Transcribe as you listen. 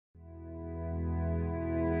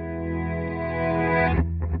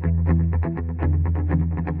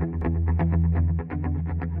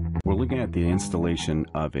at the installation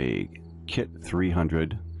of a Kit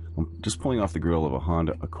 300. I'm just pulling off the grill of a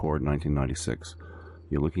Honda Accord 1996.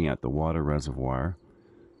 You're looking at the water reservoir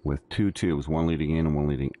with two tubes, one leading in and one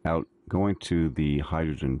leading out, going to the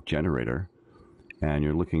hydrogen generator. And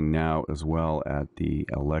you're looking now as well at the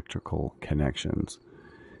electrical connections.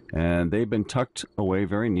 And they've been tucked away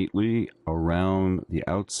very neatly around the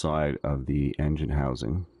outside of the engine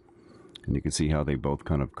housing. And you can see how they both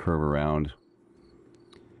kind of curve around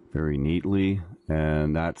very neatly.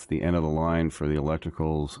 And that's the end of the line for the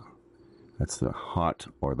electricals. That's the hot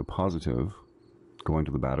or the positive going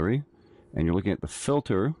to the battery. And you're looking at the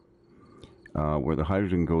filter where the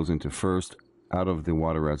hydrogen goes into first, out of the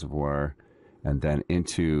water reservoir, and then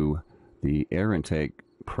into the air intake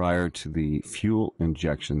prior to the fuel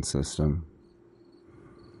injection system.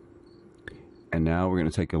 And now we're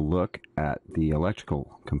going to take a look at the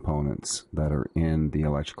electrical components that are in the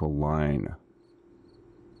electrical line.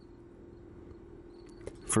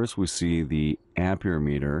 First, we see the ampere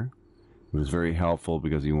meter, which is very helpful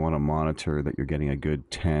because you want to monitor that you're getting a good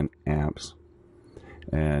 10 amps.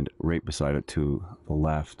 And right beside it to the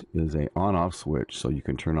left is a on-off switch, so you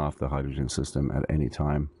can turn off the hydrogen system at any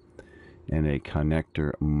time, and a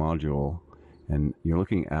connector module. And you're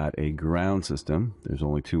looking at a ground system. There's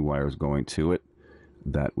only two wires going to it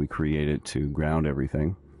that we created to ground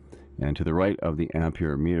everything. And to the right of the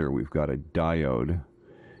ampere meter, we've got a diode,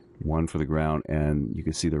 one for the ground, and you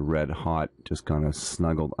can see the red hot just kind of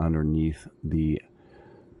snuggled underneath the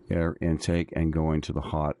air intake and going to the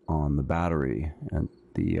hot on the battery, and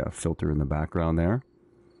the filter in the background there.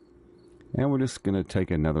 And we're just going to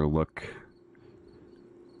take another look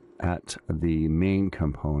at the main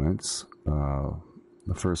components,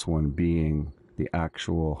 the first one being the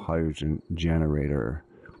actual hydrogen generator,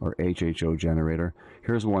 or HHO generator.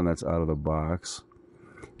 Here's one that's out of the box,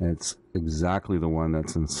 and it's exactly the one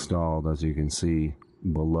that's installed, as you can see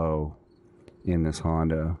below, in this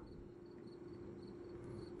Honda.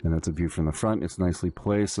 And that's a view from the front. It's nicely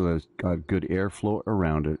placed so that it's got good airflow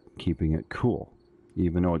around it, keeping it cool.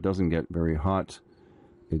 Even though it doesn't get very hot,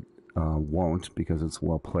 it won't, because it's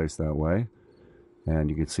well placed that way. And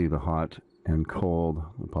you can see the hot and cold,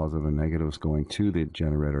 the positive and negatives, going to the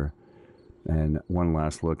generator. And one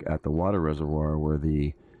last look at the water reservoir, where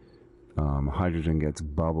the hydrogen gets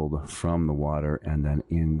bubbled from the water and then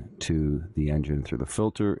into the engine through the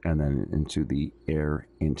filter and then into the air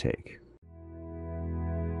intake.